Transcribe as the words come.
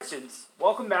students,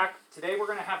 welcome back. Today we're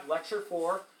going to have lecture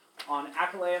 4 on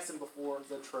Achilles and before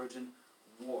the Trojan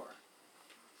War.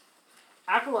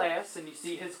 Achilles, and you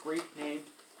see his Greek name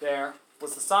there,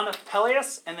 was the son of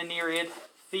Peleus and the Nereid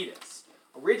Thetis.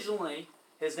 Originally,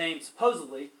 his name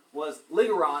supposedly was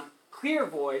Ligeron,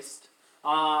 clear-voiced,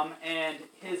 and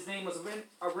his name was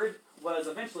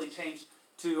eventually changed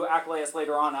to Achilles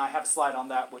later on. I have a slide on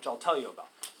that, which I'll tell you about.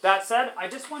 That said, I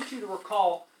just want you to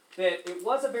recall that it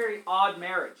was a very odd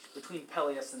marriage between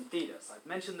Peleus and Thetis. I've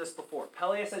mentioned this before.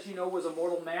 Peleus, as you know, was a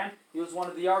mortal man. He was one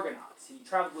of the Argonauts. He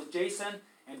traveled with Jason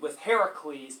and with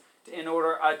Heracles in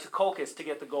order to Colchis to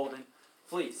get the golden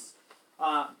fleece.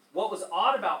 What was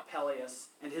odd about Peleus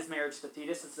and his marriage to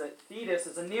Thetis is that Thetis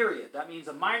is a Nereid. That means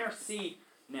a minor sea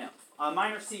nymph, a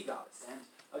minor sea goddess. And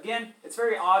again, it's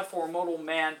very odd for a mortal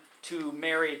man to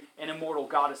marry an immortal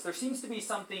goddess. There seems to be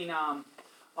something...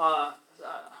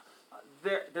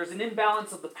 There's an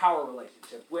imbalance of the power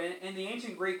relationship. When in the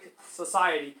ancient Greek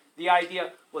society, the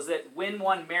idea was that when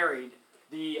one married,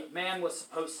 the man was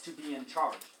supposed to be in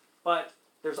charge. But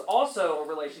there's also a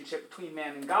relationship between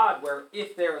man and God, where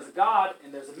if there is a God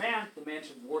and there's a man, the man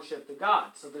should worship the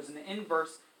God. So there's an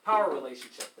inverse power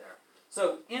relationship there.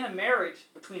 So in a marriage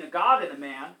between a God and a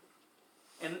man,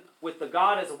 and with the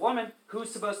God as a woman, who's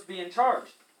supposed to be in charge?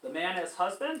 The man as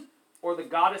husband, or the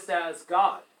goddess as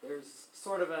God? There's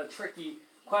sort of a tricky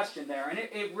question there, and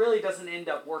it really doesn't end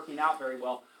up working out very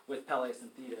well with Peleus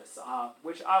and Thetis,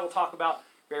 which I will talk about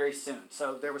very soon.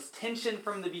 So there was tension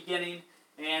from the beginning,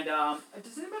 and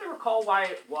does anybody recall why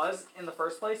it was in the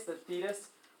first place that Thetis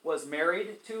was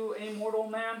married to a mortal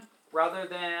man rather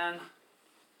than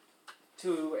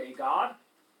to a god?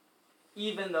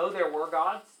 Even though there were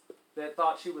gods that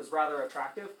thought she was rather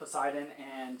attractive, Poseidon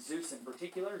and Zeus in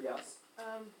particular, yes?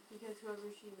 Because whoever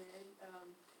she married,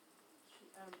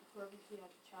 whoever she had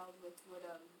a child with would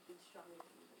be stronger than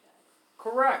the dad.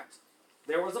 Correct.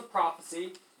 There was a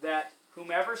prophecy that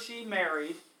whomever she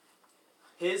married,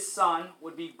 his son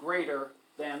would be greater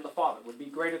than the father, would be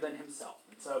greater than himself.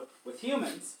 And so with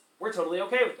humans, we're totally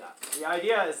okay with that. The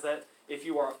idea is that if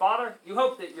you are a father, you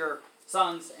hope that your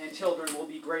sons and children will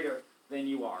be greater than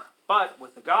you are. But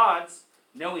with the gods,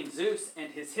 knowing Zeus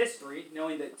and his history,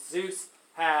 knowing that Zeus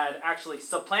had actually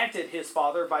supplanted his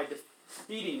father by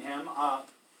defeating him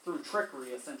through trickery,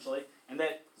 essentially, and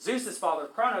that Zeus's father,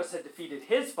 Kronos, had defeated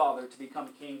his father to become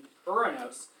King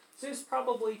Uranos, Zeus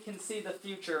probably can see the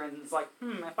future and is like,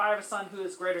 if I have a son who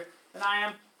is greater than I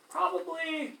am,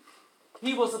 probably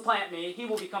he will supplant me, he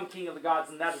will become king of the gods,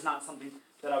 and that is not something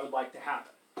that I would like to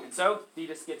happen. And so,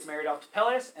 Thetis gets married off to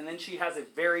Peleus, and then she has a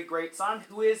very great son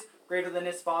who is greater than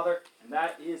his father, and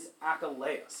that is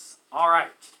Achilles. All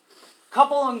right.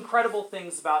 Couple incredible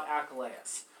things about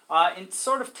Achilles. In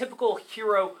sort of typical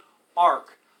hero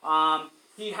arc,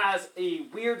 he has a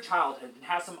weird childhood and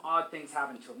has some odd things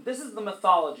happen to him. This is the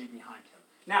mythology behind him.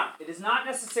 Now, it is not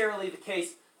necessarily the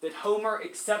case that Homer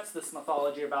accepts this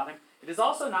mythology about him. It is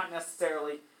also not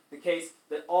necessarily the case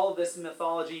that all of this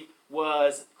mythology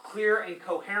was clear and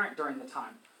coherent during the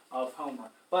time of Homer.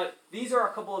 But these are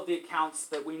a couple of the accounts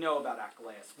that we know about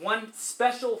Achilles. One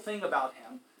special thing about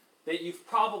him that you've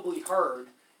probably heard,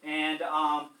 and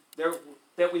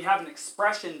that we have an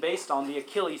expression based on, the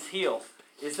Achilles heel,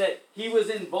 is that he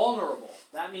was invulnerable.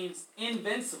 That means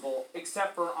invincible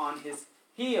except for on his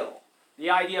heel. The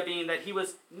idea being that he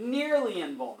was nearly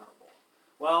invulnerable.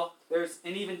 Well, there's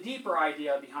an even deeper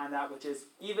idea behind that, which is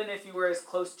even if you were as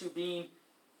close to being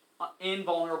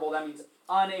invulnerable, that means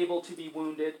unable to be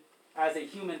wounded as a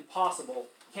human possible,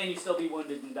 can you still be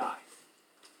wounded and die?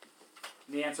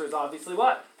 And the answer is obviously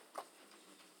what?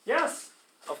 Yes,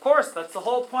 of course, that's the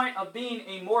whole point of being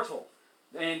a mortal.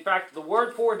 In fact, the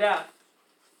word for death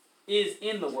is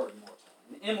in the word mortal.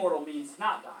 And immortal means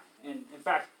not dying. And in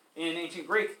fact, in ancient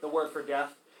Greek, the word for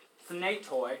death,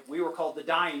 thanatoi, we were called the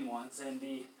dying ones, and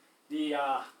the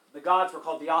gods were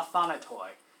called the athanatoi,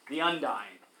 the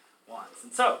undying ones.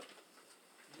 And so,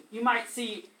 you might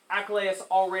see Achilles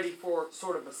already for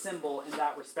sort of a symbol in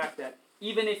that respect, that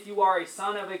even if you are a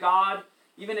son of a god,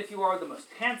 even if you are the most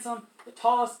handsome, the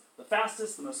tallest, the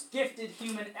fastest, the most gifted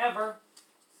human ever,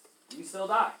 you can still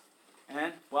die.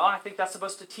 And, well, I think that's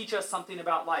supposed to teach us something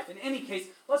about life. In any case,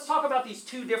 let's talk about these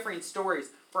two different stories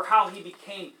for how he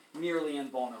became nearly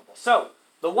invulnerable. So,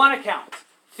 the one account,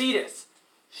 Thetis,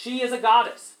 she is a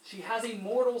goddess. She has a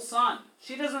mortal son.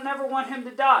 She doesn't ever want him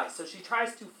to die, so she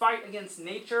tries to fight against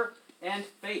nature and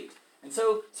fate. And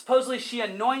so, supposedly, she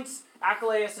anoints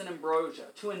Achilles and Ambrosia.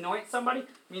 To anoint somebody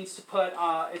means to put,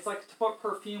 it's like to put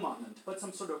perfume on them, to put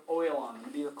some sort of oil on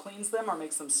them. It either cleans them or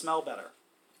makes them smell better.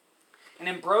 And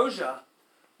Ambrosia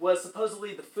was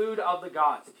supposedly the food of the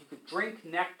gods. If you could drink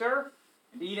nectar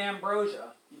and eat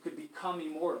ambrosia, you could become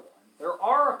immortal. And there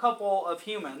are a couple of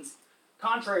humans,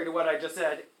 contrary to what I just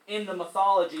said, in the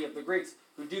mythology of the Greeks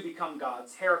who do become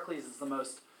gods. Heracles is the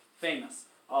most famous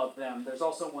of them. There's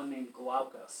also one named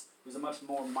Glaucus, who's a much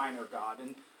more minor god,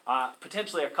 and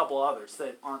potentially a couple others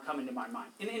that aren't coming to my mind.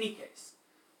 In any case,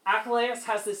 Achilles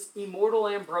has this immortal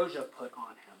ambrosia put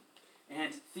on him,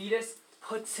 and Thetis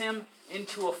puts him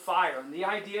into a fire, and the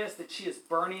idea is that she is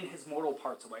burning his mortal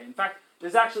parts away. In fact,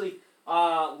 there's actually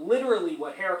literally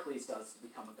what Heracles does to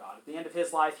become a god. At the end of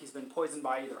his life, he's been poisoned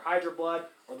by either Hydra blood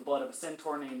or the blood of a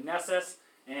centaur named Nessus,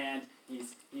 and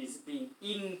he's being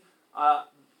eaten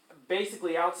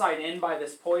basically outside in by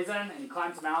this poison, and he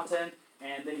climbs a mountain,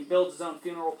 and then he builds his own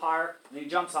funeral pyre, and then he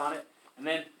jumps on it, and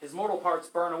then his mortal parts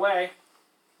burn away,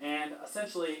 and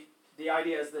essentially the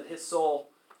idea is that his soul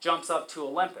jumps up to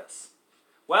Olympus.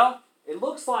 Well, it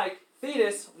looks like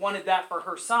Thetis wanted that for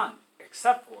her son,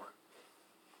 except for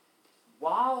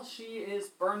while she is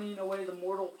burning away the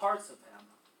mortal parts of him,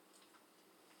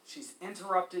 she's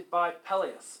interrupted by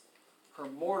Peleus, her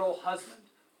mortal husband,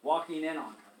 walking in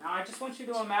on her. Now, I just want you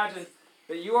to imagine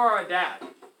that you are a dad,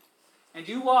 and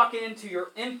you walk into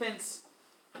your infant's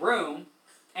room,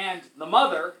 and the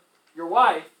mother, your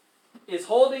wife, is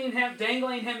holding him,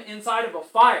 dangling him inside of a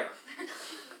fire.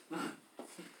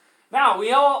 Now,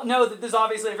 we all know that this is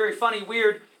obviously a very funny,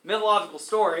 weird, mythological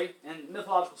story, and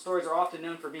mythological stories are often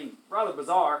known for being rather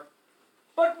bizarre.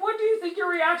 But what do you think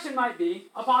your reaction might be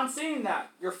upon seeing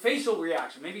that? Your facial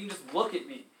reaction. Maybe you can just look at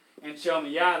me and show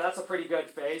me, yeah, that's a pretty good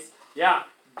face. Yeah,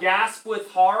 gasp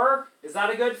with horror. Is that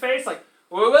a good face? Like,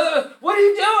 what are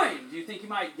you doing? Do you think you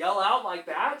might yell out like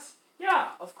that? Yeah,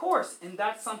 of course. And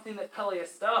that's something that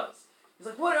Peleus does. He's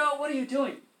like, what are you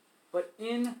doing? But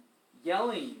in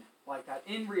yelling like that,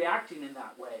 in reacting in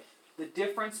that way, the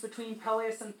difference between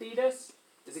Peleus and Thetis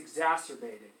is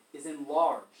exacerbated, is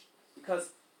enlarged.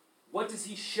 Because what does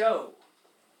he show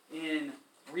in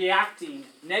reacting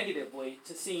negatively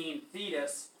to seeing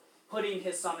Thetis putting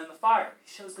his son in the fire? He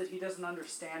shows that he doesn't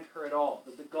understand her at all,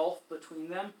 that the gulf between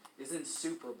them is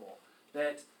insuperable,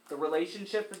 that the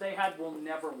relationship that they had will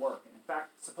never work. And in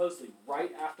fact, supposedly,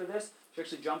 right after this, she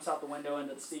actually jumps out the window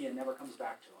into the sea and never comes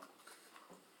back to him.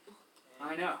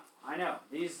 I know.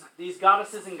 These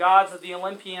goddesses and gods of the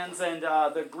Olympians and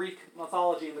the Greek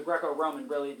mythology and the Greco-Roman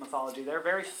really mythology, they're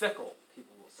very fickle,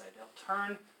 people will say. They'll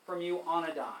turn from you on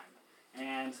a dime.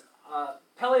 And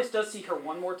Peleus does see her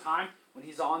one more time when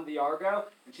he's on the Argo,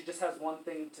 and she just has one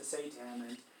thing to say to him,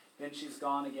 and then she's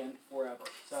gone again forever.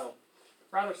 So,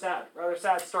 rather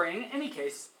sad story. In any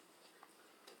case,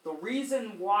 the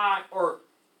reason why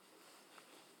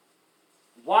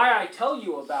I tell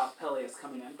you about Peleus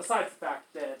coming in, besides the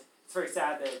fact that it's very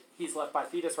sad that he's left by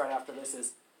Thetis right after this,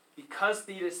 is because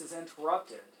Thetis is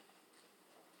interrupted,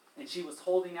 and she was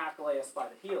holding Achilles by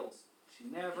the heels, she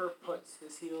never puts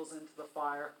his heels into the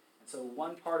fire, and so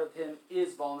one part of him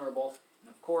is vulnerable, and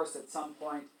of course at some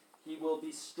point he will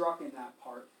be struck in that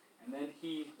part, and then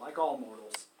he, like all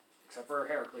mortals, except for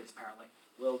Heracles apparently,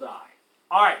 will die.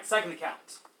 Alright, second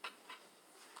account.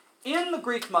 In the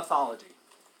Greek mythology,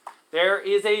 there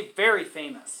is a very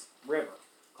famous river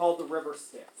called the River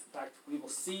Styx. In fact, we'll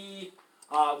see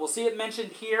it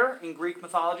mentioned here in Greek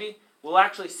mythology. We'll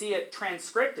actually see it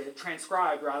transcribed into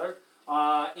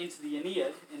the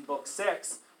Aeneid in Book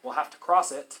 6. We'll have to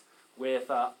cross it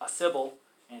with Sibyl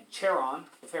and Charon,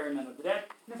 the ferryman of the dead.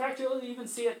 And in fact, you'll even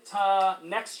see it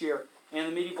next year in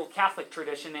the medieval Catholic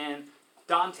tradition in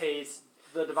Dante's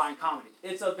The Divine Comedy.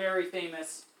 It's a very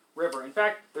famous river. In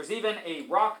fact, there's even a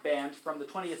rock band from the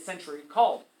 20th century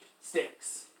called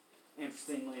Styx,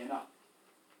 interestingly enough.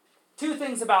 Two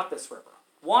things about this river.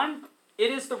 One,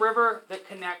 it is the river that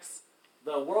connects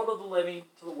the world of the living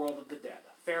to the world of the dead.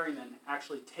 A ferryman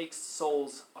actually takes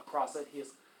souls across it.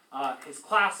 His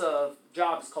class of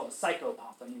job is called a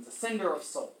psychopomp. That means a sender of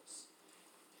souls.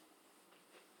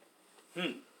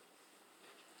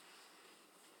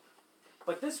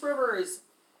 But this river is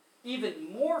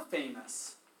even more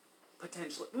famous,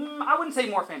 potentially. I wouldn't say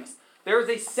more famous. There is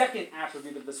a second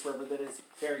attribute of this river that is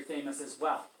very famous as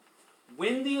well.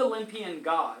 When the Olympian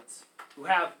gods, who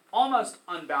have almost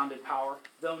unbounded power,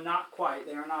 though not quite,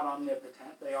 they are not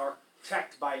omnipotent, they are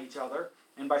checked by each other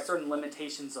and by certain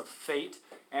limitations of fate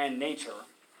and nature.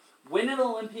 When an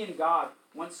Olympian god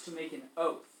wants to make an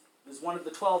oath, there's one of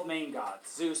the 12 main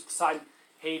gods, Zeus, Poseidon,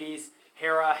 Hades,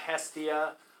 Hera,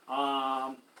 Hestia,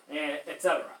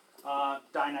 etc.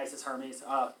 Dionysus, Hermes,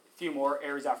 a few more,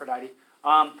 Ares, Aphrodite.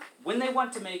 When they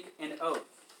want to make an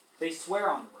oath, they swear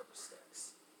on the river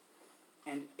Styx.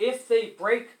 And if they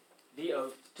break the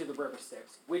oath to the river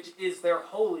Styx, which is their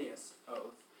holiest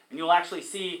oath. And you'll actually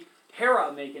see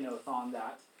Hera make an oath on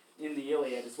that in the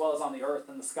Iliad, as well as on the earth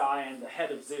and the sky and the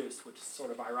head of Zeus, which is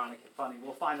sort of ironic and funny.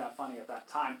 We'll find that funny at that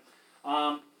time.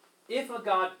 If a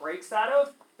god breaks that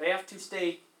oath, they have to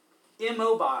stay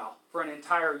immobile for an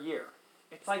entire year.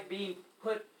 It's like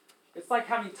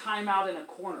having time out in a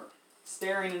corner,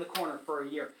 staring in the corner for a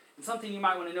year. And something you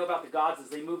might want to know about the gods is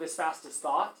they move as fast as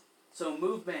thought. So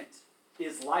movement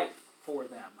is life for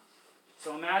them.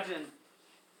 So imagine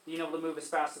being able to move as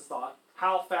fast as thought,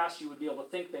 how fast you would be able to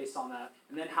think based on that,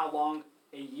 and then how long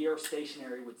a year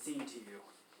stationary would seem to you.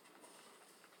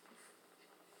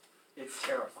 It's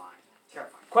terrifying.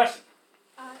 Terrifying. Question?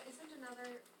 Isn't another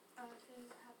thing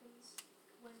that happens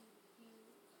when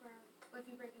if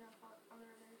you break enough on the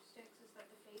river Styx is that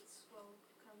the fates will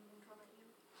come and torment you?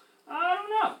 I don't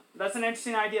know. That's an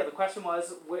interesting idea. The question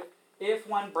was, if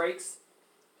one breaks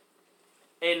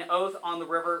an oath on the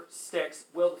river Styx,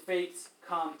 will the fates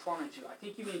come torment you? I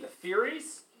think you mean the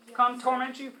Furies come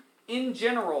torment you? In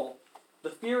general, the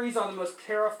Furies are the most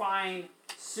terrifying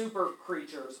super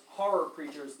creatures, horror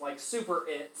creatures, like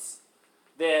super-its,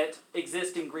 that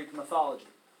exist in Greek mythology.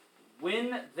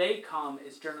 When they come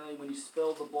is generally when you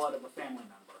spill the blood of a family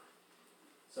member.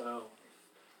 So,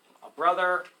 a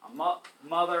brother, a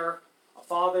mother, a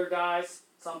father dies,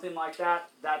 something like that,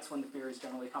 that's when the Furies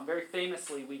generally come. Very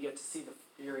famously, we get to see the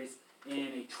Furies in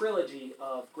a trilogy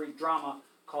of Greek drama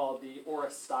called the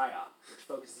Oresteia, which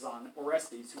focuses on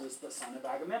Orestes, who is the son of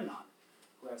Agamemnon,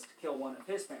 who has to kill one of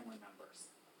his family members,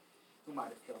 who might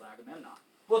have killed Agamemnon.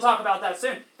 We'll talk about that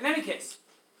soon. In any case,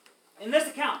 in this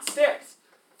account, Styx,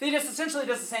 Thetis essentially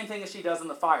does the same thing as she does in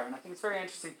the fire, and I think it's very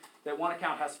interesting that one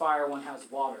account has fire, one has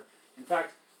water. In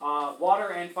fact, water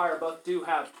and fire both do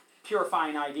have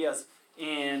purifying ideas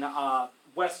in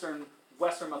Western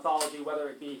mythology, whether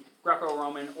it be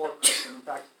Greco-Roman or Christian. In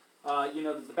fact,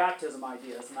 the baptism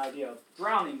idea is an idea of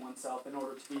drowning oneself in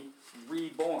order to be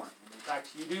reborn. And in fact,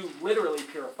 you do literally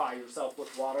purify yourself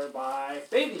with water by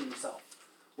bathing yourself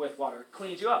with water. It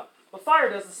cleans you up. But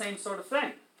fire does the same sort of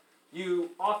thing.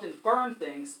 You often burn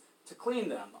things to clean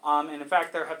them. And in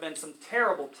fact, there have been some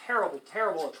terrible, terrible,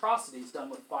 terrible atrocities done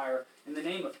with fire in the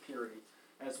name of purity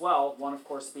as well. One, of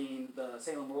course, being the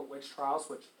Salem witch trials,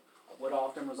 which would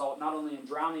often result not only in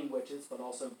drowning witches, but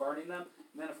also burning them.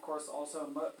 And then, of course, also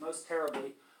most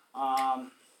terribly, the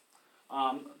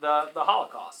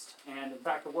Holocaust. And in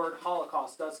fact, the word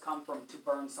Holocaust does come from to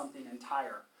burn something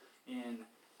entire in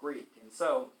Greek. And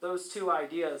so those two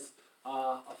ideas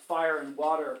of fire and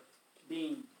water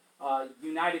being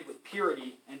united with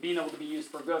purity and being able to be used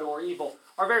for good or evil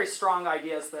are very strong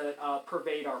ideas that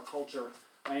pervade our culture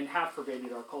and have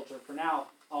pervaded our culture for now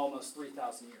almost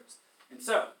 3,000 years. And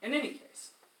so, in any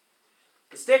case,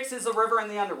 the Styx is a river in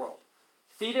the underworld.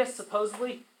 Thetis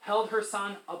supposedly held her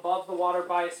son above the water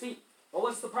by his feet. Well,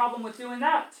 what's the problem with doing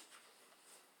that?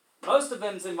 Most of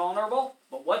them's invulnerable,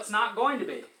 but what's not going to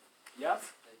be?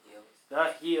 Yes?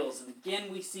 The heels. And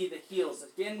again we see the heels.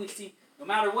 Again we see, no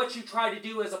matter what you try to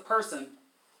do as a person,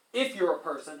 if you're a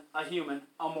person, a human,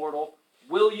 a mortal,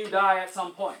 will you die at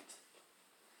some point?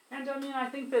 And I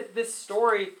think that this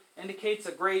story indicates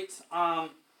a great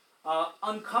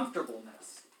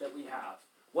uncomfortableness that we have.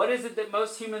 What is it that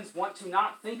most humans want to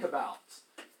not think about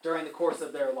during the course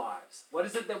of their lives? What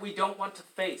is it that we don't want to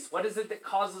face? What is it that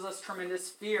causes us tremendous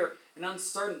fear and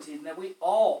uncertainty and that we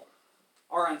all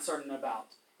are uncertain about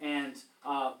and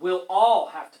will all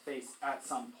have to face at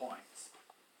some point?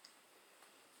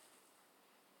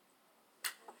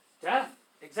 Death.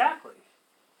 Exactly.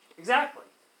 Exactly.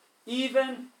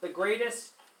 Even the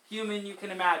greatest human you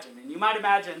can imagine. And you might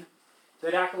imagine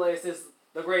that Achilles is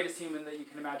the greatest human that you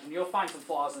can imagine. You'll find some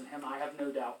flaws in him, I have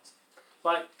no doubt.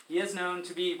 But he is known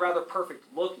to be rather perfect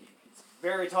looking. He's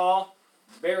very tall,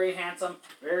 very handsome,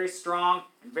 very strong,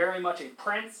 and very much a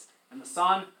prince and the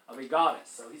son of a goddess.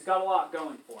 So he's got a lot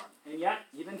going for him. And yet,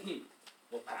 even he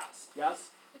will pass. Yes?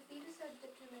 If Thetis had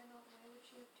dipped her man all the way, would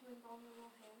she have two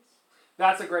invulnerable hands?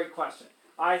 That's a great question.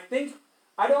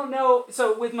 I don't know.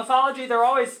 So with mythology, there are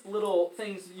always little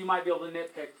things you might be able to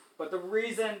nitpick. But the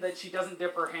reason that she doesn't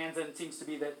dip her hands in seems to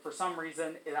be that for some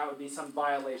reason that would be some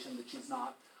violation that she's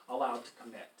not allowed to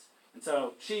commit. And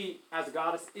so she, as a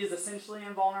goddess, is essentially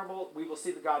invulnerable. We will see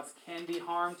the gods can be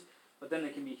harmed, but then they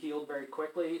can be healed very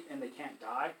quickly and they can't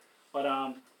die. But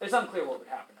it's unclear what would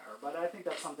happen to her. But I think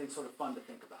that's something sort of fun to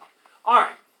think about. All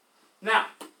right. Now,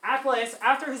 Achilles,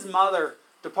 after his mother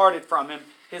departed from him,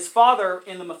 his father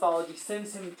in the mythology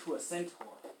sends him to a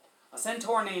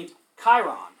centaur named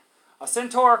Chiron. A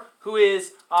centaur who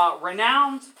is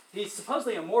renowned, he's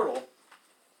supposedly immortal,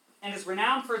 and is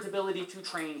renowned for his ability to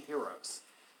train heroes.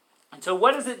 And so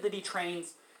what is it that he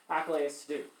trains Achilles to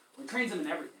do? Well, he trains him in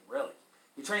everything, really.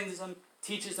 He trains him,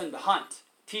 teaches him to hunt,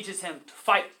 teaches him to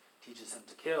fight, teaches him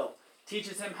to kill,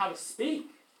 teaches him how to speak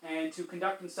and to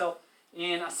conduct himself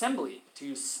in assembly, to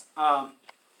use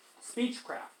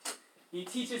speechcraft. He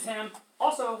teaches him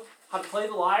also how to play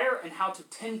the lyre and how to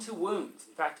tend to wounds.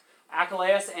 In fact,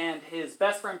 Achilles and his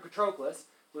best friend Patroclus,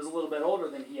 who is a little bit older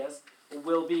than he is,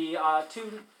 will be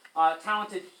two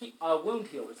talented wound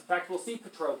healers. In fact, we'll see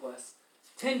Patroclus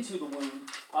tend to the wound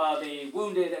of a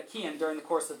wounded Achaean during the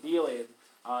course of the Iliad,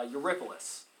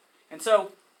 Eurypylus. And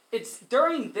so it's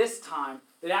during this time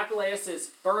that Achilles'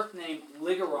 birth name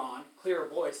Ligeron, clear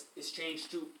voice, is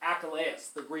changed to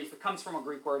Achilles, the Greek. It comes from a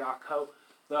Greek word, ako,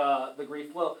 the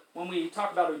Greek. Well, when we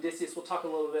talk about Odysseus, we'll talk a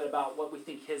little bit about what we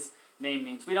think his name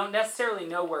means. We don't necessarily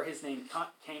know where his name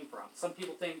came from. Some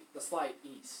people think the slight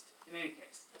east. In any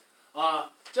case,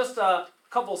 just a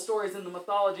couple stories in the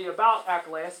mythology about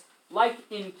Achilles, like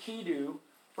in Enkidu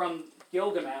from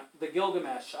Gilgamesh, the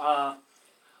Gilgamesh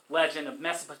legend of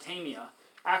Mesopotamia.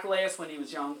 Achilles, when he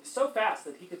was young, is so fast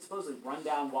that he could supposedly run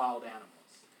down wild animals.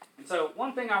 And so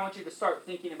one thing I want you to start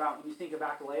thinking about when you think of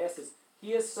Achilles is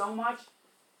he is so much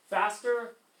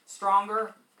faster,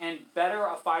 stronger, and better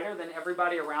a fighter than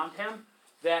everybody around him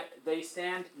that they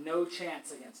stand no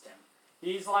chance against him.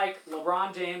 He's like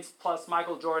LeBron James plus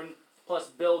Michael Jordan plus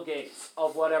Bill Gates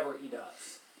of whatever he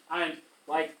does. And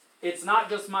it's not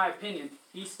just my opinion.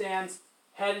 He stands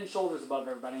head and shoulders above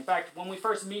everybody. In fact, when we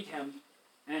first meet him,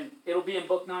 and it'll be in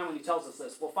Book 9 when he tells us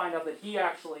this, we'll find out that he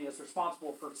actually is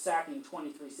responsible for sacking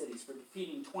 23 cities, for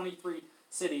defeating 23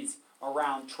 cities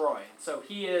around Troy. And so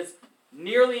he is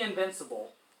nearly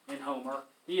invincible in Homer.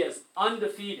 He is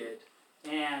undefeated,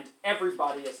 and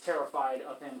everybody is terrified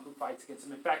of him who fights against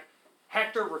him. In fact,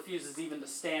 Hector refuses even to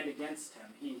stand against him.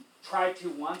 He tried to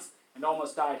once and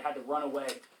almost died, had to run away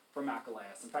from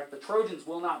Achilles. In fact, the Trojans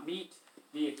will not meet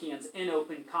the Achaeans in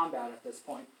open combat at this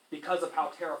point because of how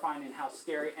terrifying and how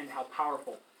scary and how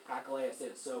powerful Achilles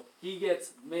is. So he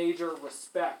gets major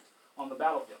respect on the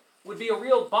battlefield. It would be a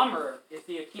real bummer if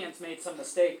the Achaeans made some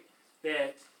mistake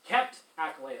that kept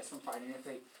Achilles from fighting, if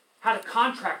they had a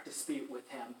contract dispute with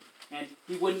him and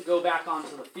he wouldn't go back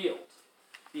onto the field.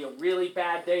 It'd be a really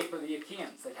bad day for the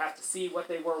Achaeans. They'd have to see what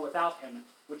they were without him,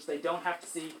 which they don't have to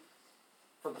see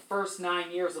for the first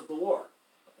 9 years of the war.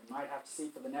 But they might have to see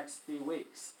for the next few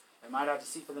weeks.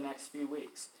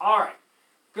 All right,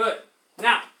 good.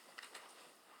 Now,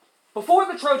 before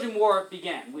the Trojan War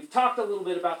began, we've talked a little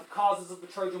bit about the causes of the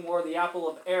Trojan War, the apple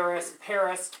of Eris,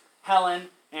 Paris, Helen,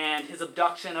 and his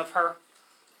abduction of her.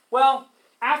 Well,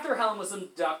 after Helen was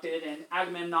abducted and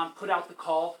Agamemnon put out the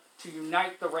call to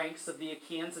unite the ranks of the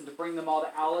Achaeans and to bring them all to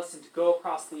Aulis and to go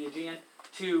across the Aegean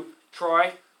to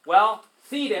Troy, well,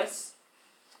 Thetis,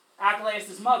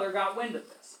 Achilles' mother, got wind of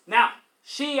this. Now,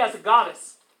 she, as a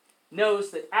goddess, knows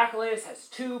that Achilles has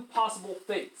two possible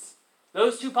fates.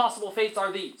 Those two possible fates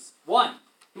are these. One,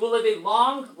 he will live a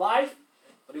long life,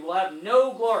 but he will have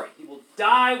no glory. He will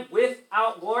die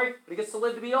without glory, but he gets to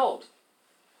live to be old.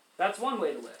 That's one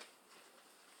way to live.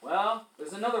 Well,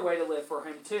 there's another way to live for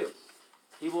him too.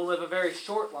 He will live a very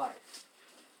short life,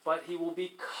 but he will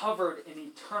be covered in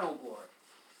eternal glory.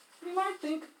 You might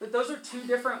think that those are two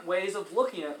different ways of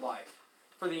looking at life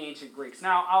for the ancient Greeks.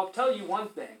 Now, I'll tell you one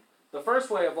thing. The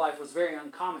first way of life was very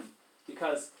uncommon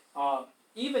because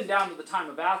even down to the time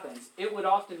of Athens, it would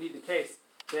often be the case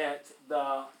that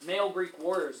the male Greek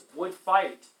warriors would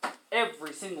fight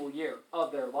every single year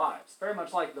of their lives. Very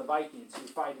much like the Vikings who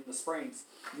fight in the Springs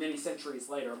many centuries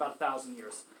later, about 1,000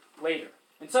 years later.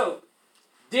 And so,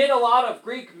 did a lot of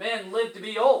Greek men live to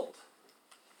be old?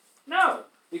 No,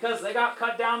 because they got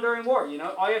cut down during war. You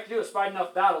know, all you have to do is fight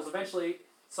enough battles. Eventually,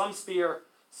 some spear,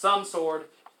 some sword,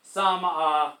 some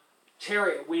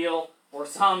chariot wheel, or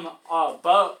some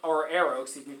bow or arrow,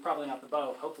 excuse me, probably not the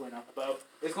bow, hopefully not the bow,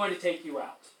 is going to take you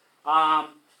out.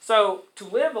 So to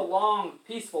live a long,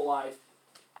 peaceful life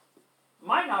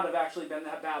might not have actually been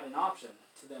that bad an option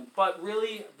to them, but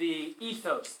really the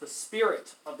ethos, the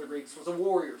spirit of the Greeks was a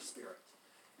warrior spirit.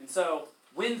 And so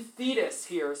when Thetis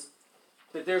hears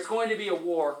that there's going to be a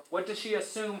war, what does she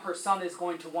assume her son is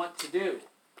going to want to do?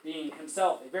 Being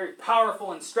himself a very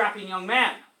powerful and strapping young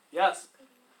man. Yes.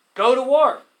 Go to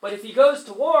war. But if he goes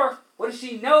to war, what does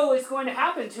she know is going to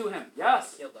happen to him?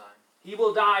 Yes. He'll die. He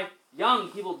will die young.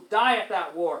 He will die at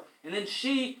that war. And then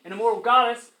she, an immortal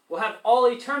goddess, will have all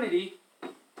eternity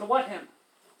to what him?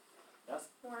 Yes?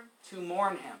 Mourn. To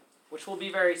mourn him, which will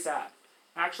be very sad.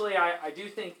 Actually, I do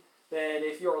think that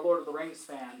if you're a Lord of the Rings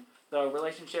fan, the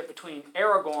relationship between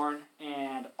Aragorn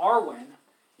and Arwen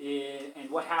and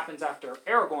what happens after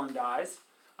Aragorn dies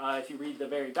if you read the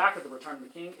very back of The Return of the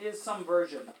King, is some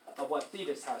version of what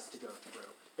Thetis has to go through.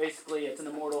 Basically, it's an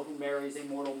immortal who marries a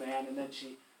mortal man, and then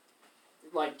she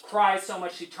cries so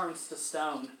much she turns to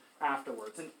stone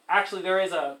afterwards. And actually, there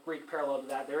is a Greek parallel to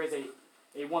that. There is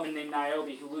a woman named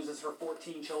Niobe who loses her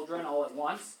 14 children all at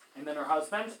once, and then her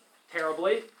husband,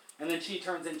 terribly, and then she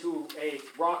turns into a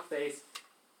rock face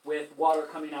with water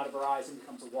coming out of her eyes and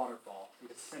becomes a waterfall,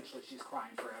 because essentially she's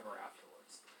crying forever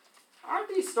afterwards. Aren't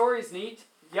these stories neat?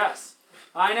 Yes.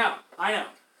 I know.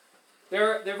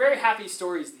 They're very happy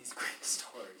stories, these Greek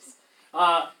stories.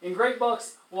 In Great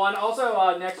Books 1,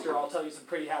 also next year I'll tell you some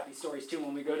pretty happy stories too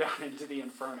when we go down into the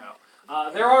Inferno.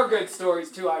 There are good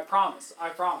stories too, I promise.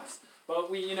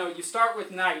 But you start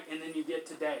with night and then you get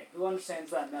to day. Who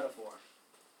understands that metaphor?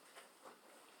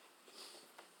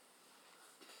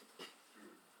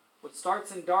 What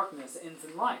starts in darkness ends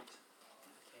in light.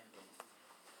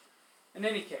 In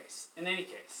any case.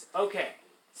 Okay,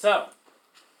 so,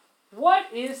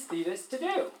 what is Thetis to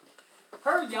do?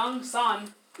 Her young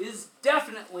son is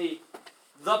definitely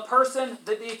the person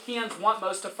that the Achaeans want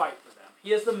most to fight for them.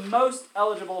 He is the most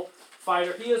eligible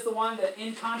fighter. He is the one that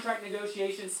in contract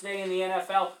negotiations today in the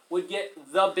NFL would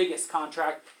get the biggest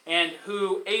contract, and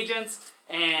who agents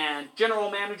and general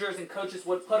managers and coaches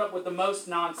would put up with the most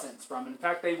nonsense from. In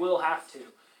fact, they will have to.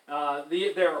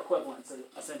 Their equivalents,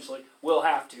 essentially, will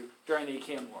have to during the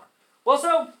Achaean War. Well,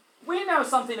 so, we know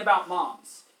something about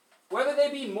moms. Whether they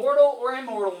be mortal or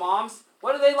immortal moms,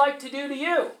 what do they like to do to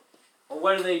you? Or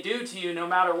what do they do to you no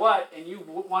matter what, and you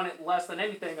want it less than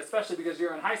anything, especially because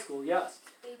you're in high school, yes?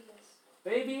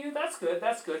 Baby you? That's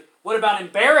good. What about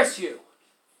embarrass you?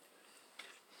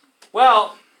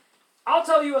 Well, I'll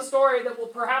tell you a story that will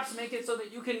perhaps make it so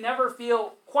that you can never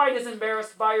feel quite as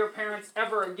embarrassed by your parents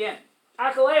ever again.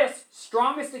 Achilles,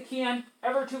 strongest Achaean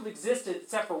ever to have existed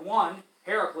except for one,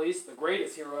 Heracles, the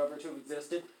greatest hero ever to have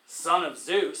existed, son of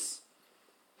Zeus,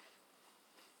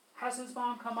 has his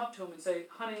mom come up to him and say,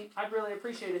 honey, I'd really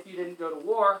appreciate it if you didn't go to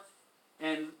war,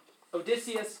 and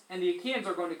Odysseus and the Achaeans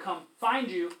are going to come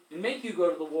find you and make you go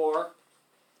to the war,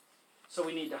 so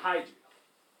we need to hide you.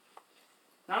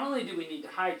 Not only do we need to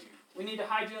hide you, we need to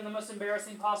hide you in the most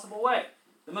embarrassing possible way,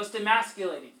 the most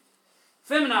emasculating,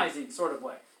 feminizing sort of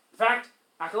way. In fact,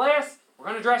 Achilles, we're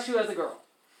going to dress you as a girl.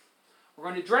 We're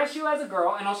going to dress you as a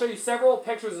girl, and I'll show you several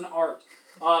pictures in art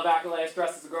of Achilles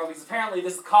dressed as a girl, because apparently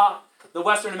this caught the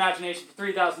Western imagination for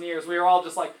 3,000 years. We were all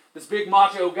just like this big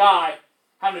macho guy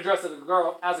having to dress as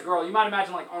a girl. You might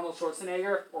imagine like Arnold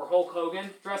Schwarzenegger or Hulk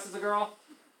Hogan dressed as a girl.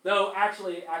 Though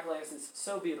actually Achilles is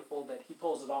so beautiful that he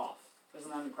pulls it off.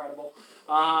 Isn't that incredible?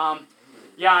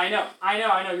 Yeah, I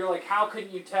know. You're like, how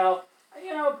couldn't you tell?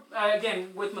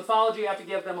 Again, with mythology, you have to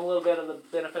give them a little bit of the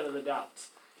benefit of the doubt.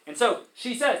 And so,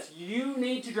 she says, you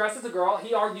need to dress as a girl.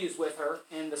 He argues with her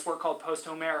in this work called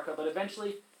Post-Homerica, but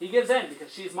eventually he gives in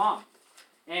because she's mom.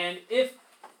 And if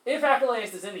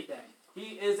Achilles is anything,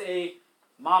 he is a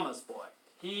mama's boy.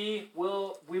 We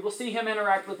will see him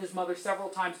interact with his mother several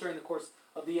times during the course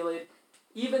of the Iliad,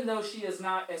 even though she is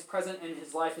not as present in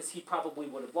his life as he probably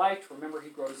would have liked. Remember, he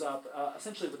grows up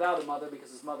essentially without a mother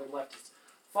because his mother left his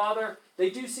father. They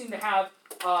do seem to have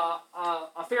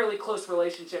a fairly close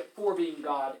relationship for being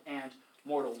God and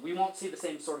mortal. We won't see the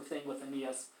same sort of thing with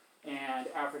Aeneas and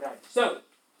Aphrodite. So,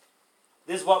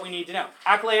 this is what we need to know.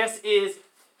 Achilles is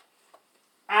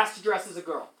asked to dress as a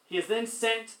girl. He is then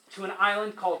sent to an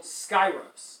island called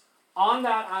Skyros. On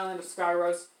that island of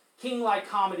Skyros, King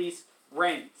Lycomedes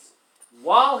reigns.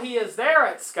 While he is there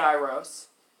at Skyros,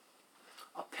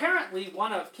 apparently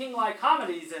one of King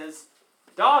Lycomedes'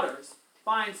 daughters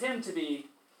finds him to be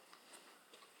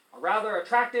a rather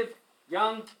attractive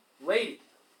young lady.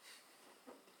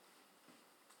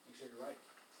 Make sure you're right.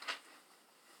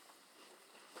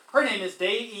 Her name is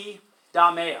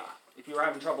Deidamia, if you were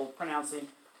having trouble pronouncing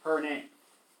her name.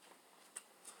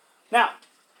 Now,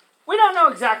 we don't know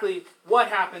exactly what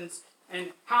happens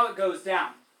and how it goes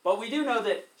down, but we do know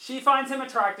that she finds him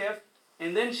attractive,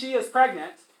 and then she is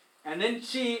pregnant, and then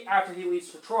she, after he leaves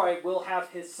for Troy, will have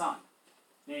his son,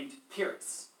 named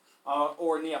Pyrrhus,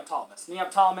 or Neoptolemus.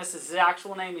 Neoptolemus is his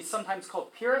actual name. He's sometimes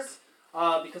called Pyrrhus,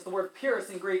 because the word Pyrrhus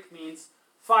in Greek means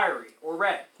fiery or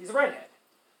red. He's a redhead,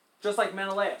 just like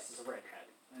Menelaus is a redhead.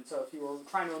 And so if you were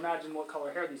trying to imagine what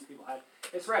color hair these people had,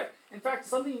 it's red. In fact,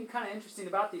 something kind of interesting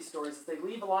about these stories is they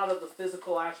leave a lot of the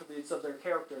physical attributes of their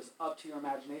characters up to your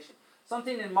imagination.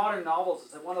 Something in modern novels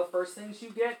is that one of the first things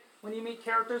you get when you meet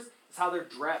characters is how they're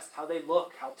dressed, how they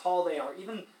look, how tall they are,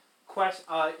 even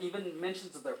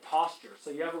mentions of their posture, so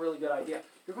you have a really good idea.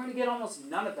 You're going to get almost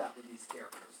none of that with these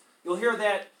characters. You'll hear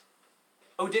that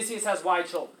Odysseus has wide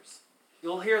shoulders.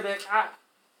 You'll hear that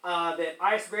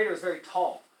Aias the Greater is very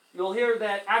tall. you'll hear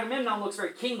that Agamemnon looks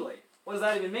very kingly. What does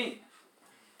that even mean?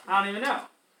 I don't even know.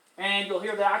 And you'll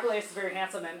hear that Achilles is very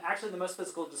handsome, and actually the most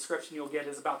physical description you'll get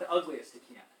is about the ugliest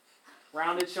Achaean.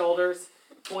 Rounded shoulders,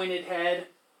 pointed head,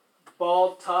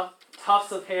 bald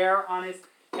tufts of hair on his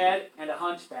head, and a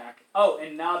hunchback. Oh,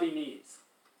 and knobby knees.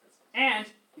 And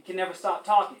he can never stop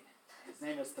talking. His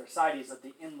name is Thersites of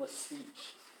the endless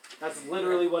speech. That's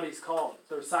literally what he's called.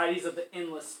 Thersites of the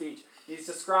endless speech. He's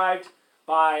described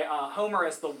by Homer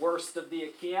as the worst of the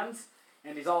Achaeans,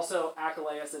 and he's also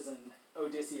Achilles and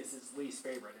Odysseus' least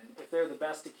favorite. And if they're the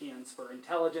best Achaeans for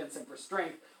intelligence and for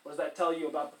strength, what does that tell you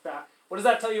about the fact? What does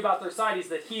that tell you about Thersites?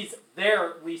 That he's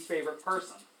their least favorite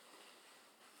person.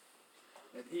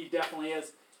 That he definitely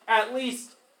is, at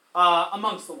least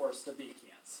amongst the worst of the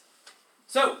Achaeans.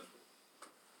 So,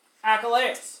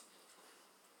 Achilles.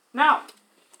 Now,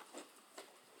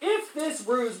 if this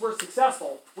ruse were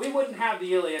successful, we wouldn't have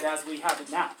the Iliad as we have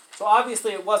it now. So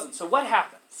obviously it wasn't. So what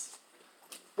happens?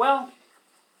 Well,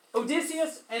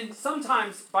 Odysseus, and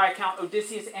sometimes by account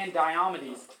Odysseus and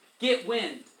Diomedes, get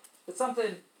wind that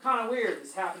something kind of weird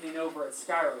is happening over at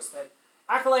Skyros, that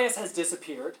Achilles has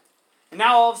disappeared, and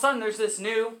now all of a sudden there's this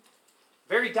new,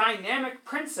 very dynamic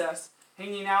princess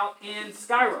hanging out in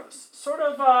Skyros. Sort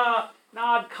of an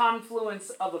odd confluence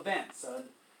of events.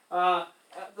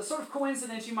 The sort of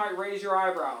coincidence you might raise your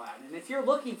eyebrow at. And if you're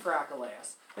looking for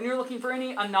Achilles, then you're looking for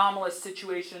any anomalous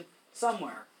situation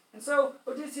somewhere. And so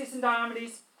Odysseus and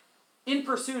Diomedes, in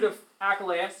pursuit of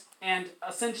Achilles and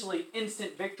essentially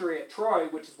instant victory at Troy,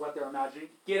 which is what they're imagining,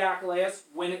 get Achilles,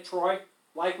 win at Troy,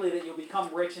 likely that you'll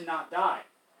become rich and not die.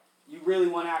 You really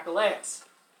want Achilles.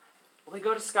 Well, they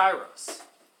go to Skyros.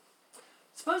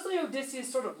 Supposedly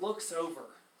Odysseus sort of looks over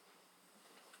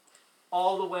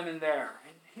all the women there,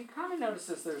 and he kind of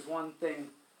notices there's one thing.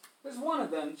 There's one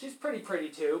of them. She's pretty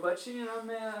too, but she,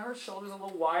 her shoulder's a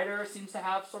little wider. Seems to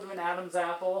have sort of an Adam's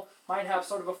apple. Might have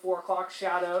sort of a 4 o'clock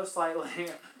shadow slightly.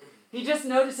 He just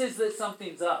notices that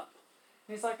something's up.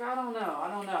 And he's like, I don't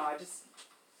know.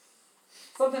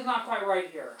 Something's not quite right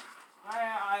here.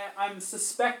 I'm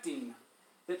suspecting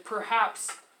that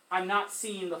perhaps I'm not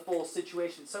seeing the full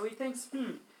situation. So he thinks,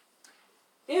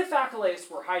 if Achilles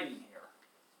were hiding here,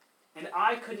 and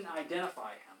I couldn't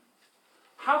identify him,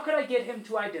 how could I get him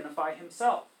to identify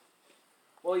himself?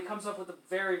 Well, he comes up with a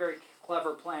very, very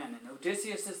clever plan, and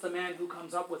Odysseus is the man who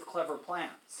comes up with clever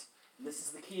plans. And this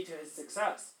is the key to his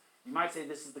success. You might say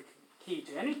this is the key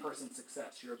to any person's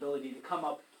success, your ability to come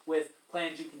up with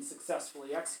plans you can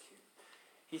successfully execute.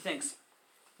 He thinks,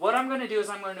 what I'm going to do is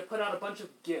I'm going to put out a bunch of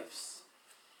gifts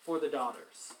for the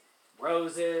daughters.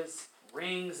 Roses,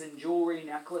 rings and jewelry,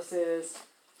 necklaces,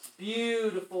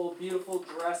 beautiful, beautiful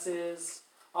dresses,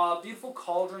 beautiful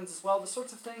cauldrons as well, the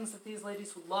sorts of things that these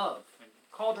ladies would love. And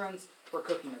cauldrons were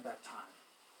cooking at that time.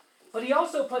 But he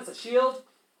also puts a shield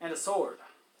and a sword.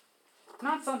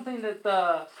 Not something that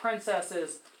the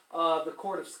princesses of the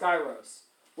court of Skyros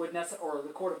would or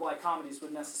the court of Lycomedes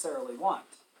would necessarily want.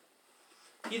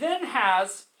 He then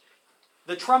has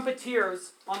the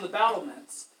trumpeters on the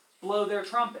battlements blow their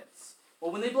trumpets.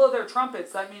 Well, when they blow their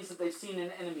trumpets, that means that they've seen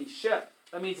an enemy ship.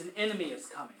 That means an enemy is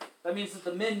coming. That means that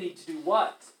the men need to do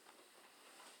what?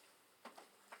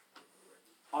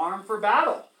 Arm for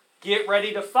battle. Get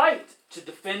ready to fight, to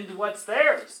defend what's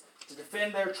theirs, to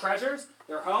defend their treasures,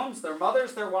 their homes, their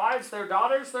mothers, their wives, their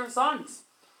daughters, their sons.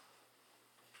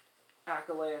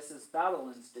 Achilles'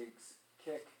 battle instincts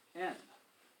kick in.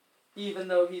 Even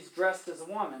though he's dressed as a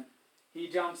woman, he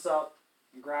jumps up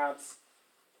and grabs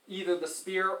either the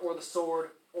spear or the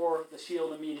sword or the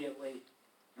shield immediately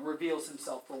and reveals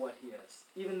himself for what he is.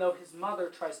 Even though his mother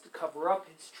tries to cover up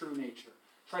his true nature,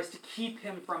 tries to keep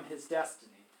him from his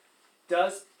destiny,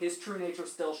 does his true nature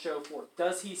still show forth?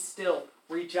 Does he still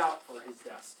reach out for his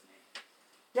destiny?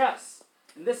 Yes.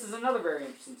 And this is another very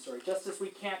interesting story. Just as we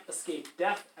can't escape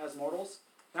death as mortals,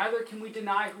 neither can we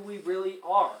deny who we really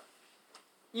are,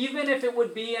 even if it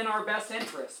would be in our best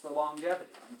interest for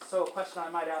longevity. And so a question I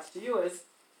might ask to you is,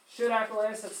 should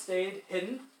Achilles have stayed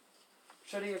hidden?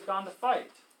 Should he have gone to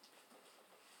fight?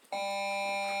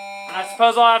 And I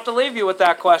suppose I'll have to leave you with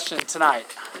that question tonight.